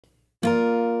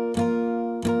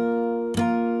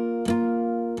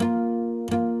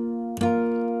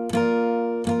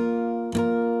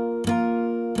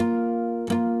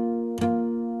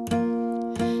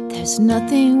There's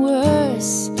nothing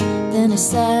worse than a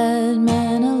sad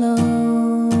man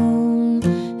alone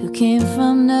who came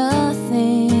from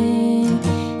nothing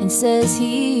and says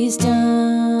he's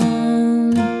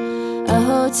done. A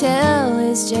hotel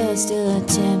is just a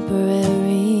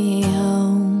temporary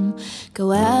home.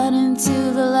 Go out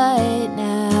into the light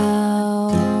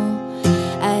now.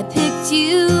 I picked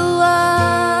you up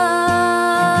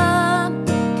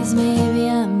 'cause maybe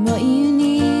I'm what you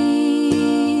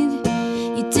need.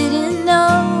 You didn't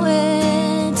know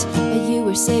it, but you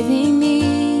were saving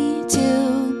me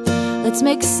too. Let's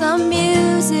make some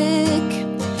music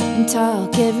and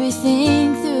talk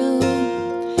everything through.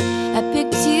 I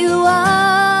picked you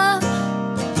up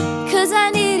 'cause I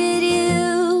needed you.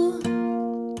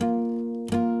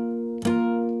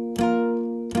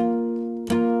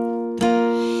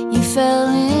 You fell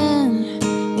in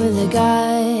with a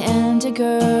guy and a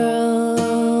girl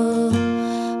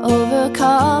over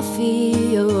coffee.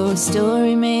 Your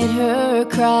story made her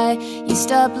cry. You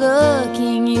stopped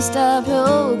looking, you stopped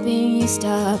hoping, you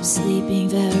stopped sleeping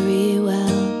very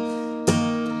well.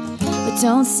 But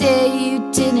don't say you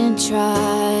didn't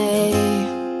try.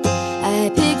 I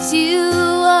picked you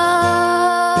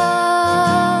up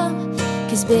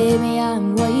 'cause baby I'm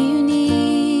what you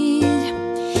need.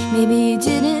 Maybe you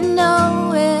didn't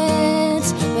know it,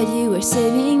 but you were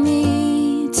saving me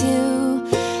too.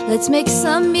 Let's make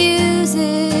some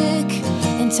music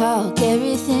and talk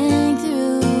everything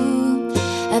through.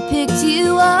 I picked you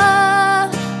up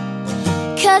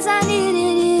 'cause I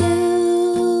needed you.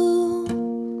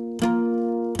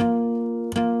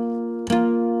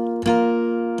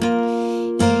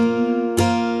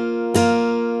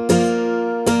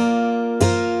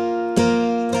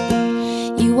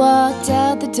 You walked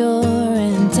out the door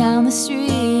and down the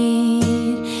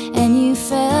street, and you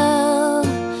fell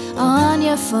on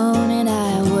your phone, and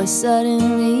I was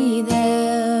suddenly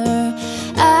there.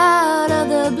 Out of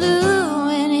the blue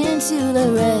and into the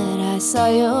red, I saw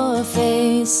your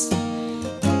face,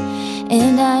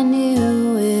 and I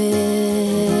knew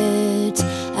it.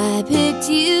 I picked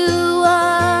you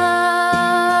up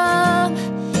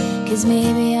 'cause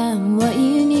maybe I'm what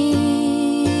you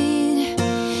need.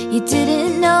 You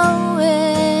didn't know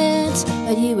it,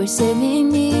 but you were saving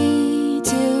me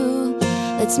too.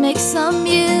 Let's make some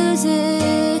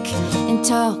music and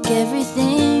talk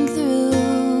everything through.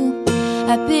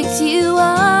 I picked you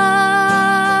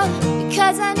up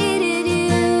because I needed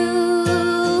you.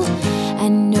 I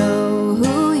know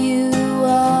who you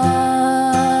are,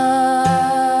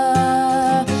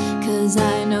 'cause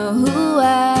I know who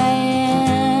I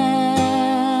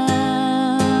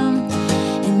am.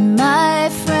 And my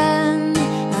friend,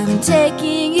 I'm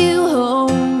taking you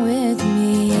home with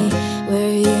me,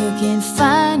 where you can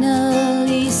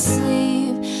finally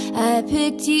sleep. I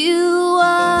picked you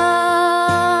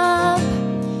up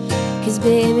 'cause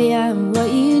baby I'm what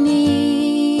you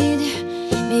need.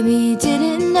 Maybe you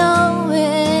didn't know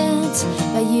it,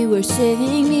 but you were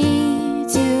saving me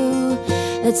too.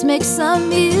 Let's make some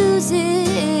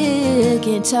music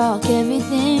and talk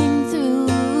everything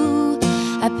through.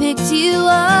 I picked you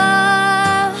up